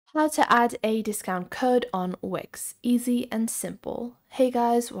How to add a discount code on Wix. Easy and simple. Hey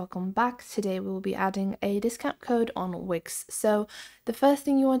guys, welcome back. Today we will be adding a discount code on Wix. So the first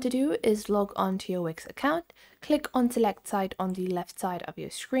thing you want to do is log on to your Wix account. Click on select site on the left side of your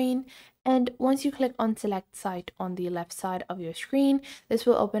screen. And once you click on select site on the left side of your screen, this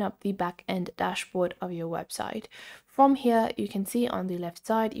will open up the back-end dashboard of your website. From here, you can see on the left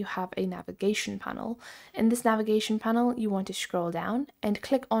side, you have a navigation panel. In this navigation panel, you want to scroll down and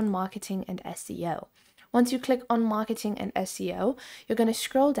click on marketing and SEO. Once you click on marketing and SEO, you're going to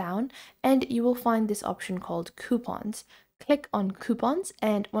scroll down and you will find this option called coupons. Click on coupons,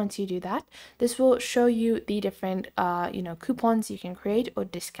 and once you do that, this will show you the different coupons you can create or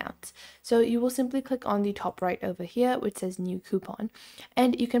discounts. So you will simply click on the top right over here which says new coupon,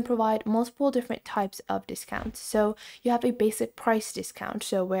 and you can provide multiple different types of discounts. So you have a basic price discount,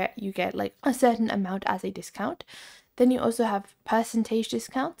 so where you get like a certain amount as a discount. Then you also have percentage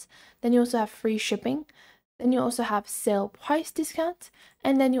discounts. Then you also have free shipping. Then you also have sale price discounts,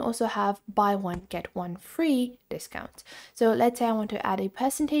 and then you also have buy one get one free discounts. So let's say I want to add a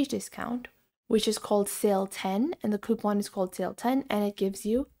percentage discount, which is called sale 10, and the coupon is called sale 10, and it gives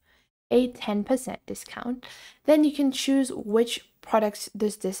you a 10% discount. Then you can choose which products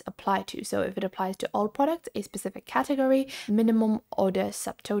does this apply to. So if it applies to all products, a specific category, minimum order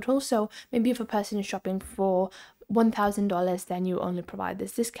subtotal. So maybe if a person is shopping for $1,000, then you only provide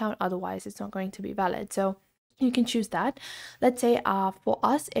this discount, otherwise it's not going to be valid. So you can choose that. Let's say for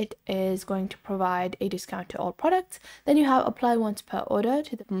us it is going to provide a discount to all products. Then you have apply once per order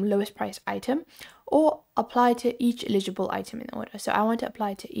to the lowest price item, or apply to each eligible item in the order. So I want to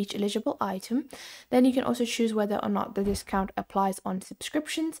apply to each eligible item. Then you can also choose whether or not the discount applies on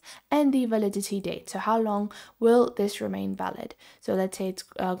subscriptions and the validity date. So how long will this remain valid? So let's say it's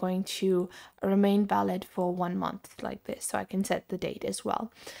going to remain valid for 1 month like this. So I can set the date as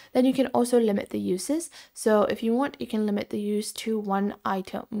well. Then you can also limit the uses. So if you want, you can limit the use to one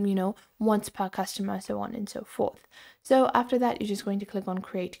item, once per customer, so on and so forth. So after that, you're just going to click on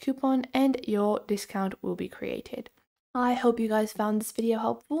create coupon and your discount will be created. I hope you guys found this video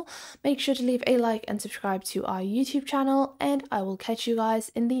helpful. Make sure to leave a like and subscribe to our YouTube channel, and I will catch you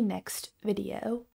guys in the next video.